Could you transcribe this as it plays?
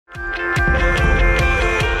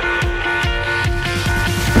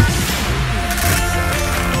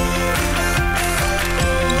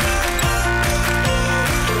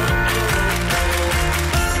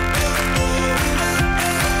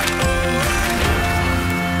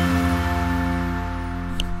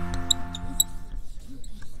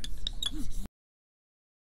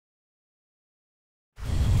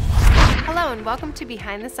Hello and welcome to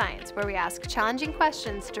Behind the Science, where we ask challenging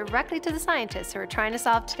questions directly to the scientists who are trying to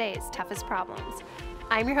solve today's toughest problems.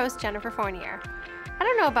 I'm your host, Jen Fournier. I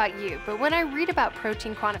don't know about you, but when I read about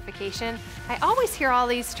protein quantification, I always hear all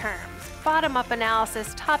these terms. Bottom-up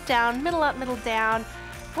analysis, top-down, middle-up, middle-down.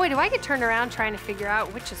 Boy, do I get turned around trying to figure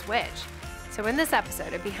out which is which. So in this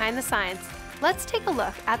episode of Behind the Science, let's take a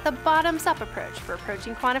look at the bottoms-up approach for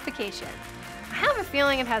protein quantification. I have a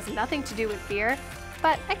feeling it has nothing to do with beer,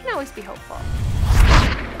 but I can always be hopeful.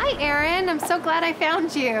 Hi Erin, I'm so glad I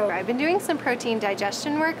found you. I've been doing some protein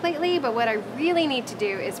digestion work lately, but what I really need to do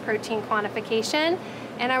is protein quantification.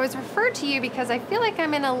 And I was referred to you because I feel like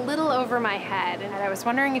I'm in a little over my head, and I was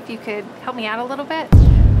wondering if you could help me out a little bit.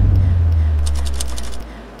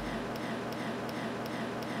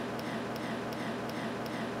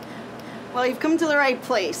 Well, you've come to the right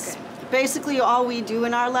place. Good. Basically, all we do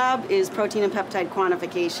in our lab is protein and peptide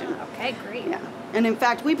quantification. Okay, great. Yeah. And in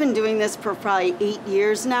fact, we've been doing this for probably 8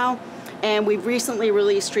 years now, and we've recently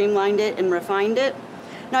really streamlined it and refined it.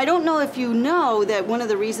 Now, I don't know if you know that one of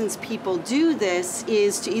the reasons people do this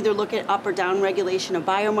is to either look at up or down regulation of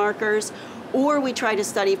biomarkers, or we try to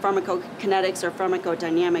study pharmacokinetics or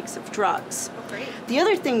pharmacodynamics of drugs. Oh, great. The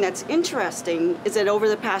other thing that's interesting is that over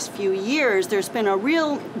the past few years, there's been a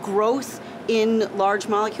real growth in large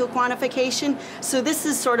molecule quantification. So this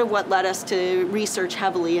is sort of what led us to research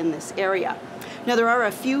heavily in this area. Now, there are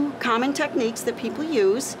a few common techniques that people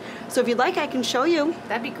use. So if you'd like, I can show you.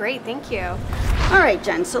 That'd be great, thank you. All right,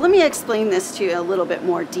 Jen, so let me explain this to you in a little bit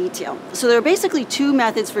more detail. So there are basically two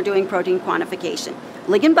methods for doing protein quantification: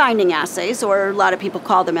 ligand binding assays, or a lot of people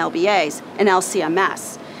call them LBAs, and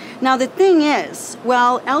LCMS. Now the thing is,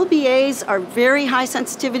 while LBAs are very high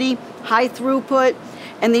sensitivity, high throughput,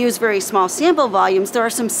 and they use very small sample volumes, there are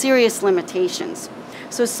some serious limitations.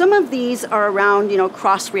 So some of these are around,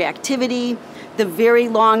 cross-reactivity, the very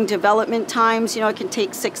long development times, it can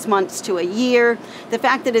take 6 months to a year, the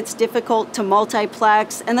fact that it's difficult to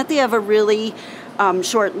multiplex, and that they have a really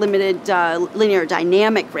short, limited linear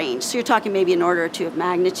dynamic range. So you're talking maybe an order or two of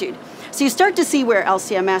magnitude. So you start to see where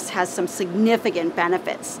LCMS has some significant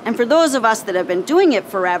benefits. And for those of us that have been doing it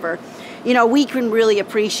forever, we can really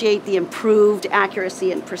appreciate the improved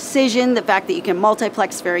accuracy and precision, the fact that you can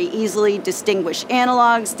multiplex very easily, distinguish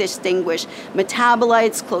analogs, distinguish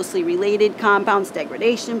metabolites, closely related compounds,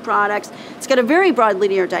 degradation products. It's got a very broad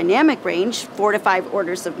linear dynamic range, 4 to 5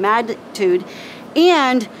 orders of magnitude,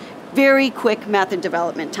 and very quick method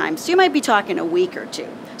development time. So you might be talking a week or two.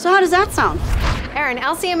 So how does that sound? Erin,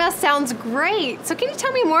 LCMS sounds great. So can you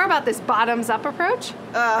tell me more about this bottoms-up approach?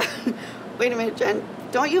 Wait a minute, Jen.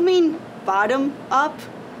 Don't you mean bottom up?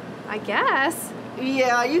 I guess.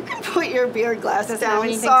 Yeah, you can put your beer glass Doesn't down. have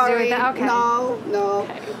anything Sorry. to do with that? Okay. No.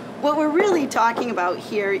 Okay. What we're really talking about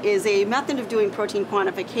here is a method of doing protein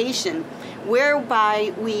quantification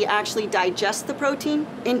whereby we actually digest the protein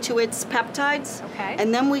into its peptides, Okay.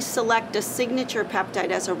 and then we select a signature peptide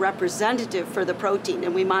as a representative for the protein,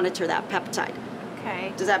 and we monitor that peptide.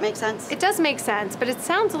 Okay. Does that make sense? It does make sense, but it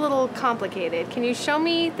sounds a little complicated. Can you show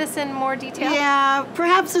me this in more detail? Yeah,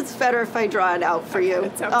 perhaps it's better if I draw it out for you.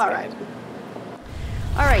 That sounds All good. right.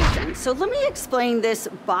 All right, Jen, so let me explain this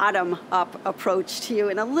bottom-up approach to you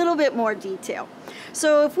in a little bit more detail.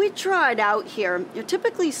 So if we try it out here, you're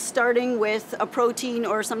typically starting with a protein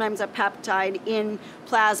or sometimes a peptide in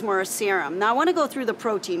plasma or serum. Now I want to go through the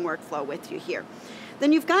protein workflow with you here.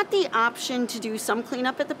 Then you've got the option to do some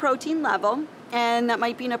cleanup at the protein level, and that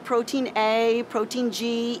might be in a protein A, protein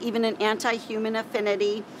G, even an anti-human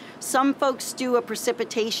affinity. Some folks do a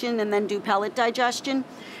precipitation and then do pellet digestion.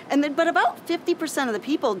 But about 50% of the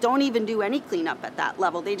people don't even do any cleanup at that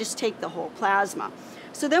level. They just take the whole plasma.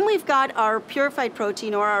 So then we've got our purified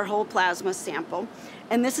protein or our whole plasma sample,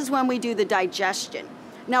 and this is when we do the digestion.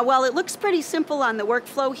 Now, while it looks pretty simple on the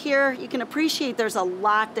workflow here, you can appreciate there's a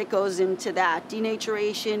lot that goes into that.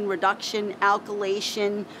 Denaturation, reduction,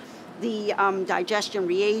 alkylation, the digestion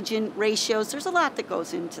reagent ratios, there's a lot that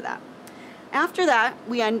goes into that. After that,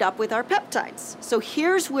 we end up with our peptides. So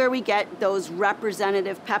here's where we get those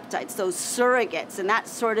representative peptides, those surrogates, and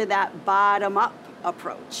that's sort of that bottom-up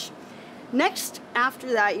approach. Next,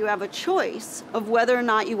 after that, you have a choice of whether or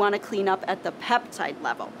not you want to clean up at the peptide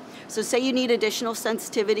level. So say you need additional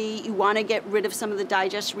sensitivity, you want to get rid of some of the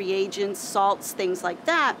digest reagents, salts, things like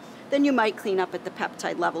that, then you might clean up at the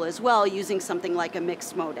peptide level as well using something like a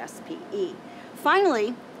mixed mode SPE.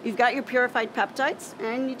 Finally, you've got your purified peptides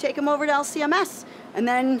and you take them over to LCMS, and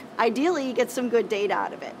then ideally you get some good data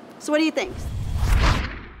out of it. So what do you think?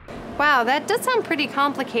 Wow, that does sound pretty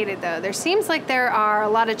complicated though. There seems like there are a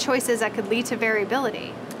lot of choices that could lead to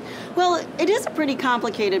variability. Well, it is a pretty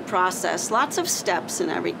complicated process, lots of steps and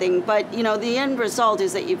everything, but the end result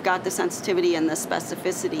is that you've got the sensitivity and the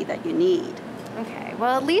specificity that you need. Okay,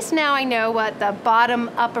 well at least now I know what the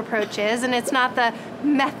bottom-up approach is, and it's not the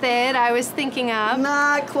method I was thinking of.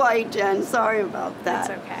 Not quite, Jen. Sorry about that.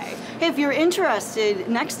 That's okay. Hey, if you're interested,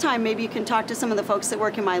 next time maybe you can talk to some of the folks that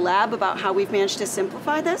work in my lab about how we've managed to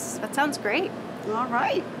simplify this. That sounds great. All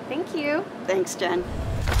right. Thank you. Thanks, Jen.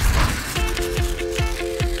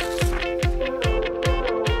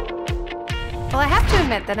 Well, I have to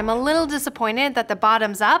admit that I'm a little disappointed that the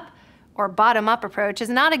bottoms-up or bottom-up approach is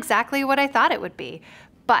not exactly what I thought it would be,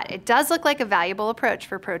 but it does look like a valuable approach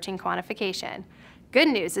for protein quantification. Good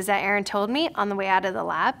news is that Erin told me on the way out of the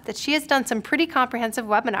lab that she has done some pretty comprehensive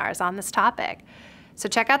webinars on this topic. So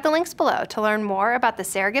check out the links below to learn more about the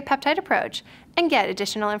surrogate peptide approach and get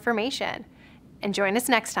additional information. And join us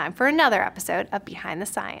next time for another episode of Behind the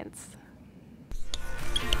Science.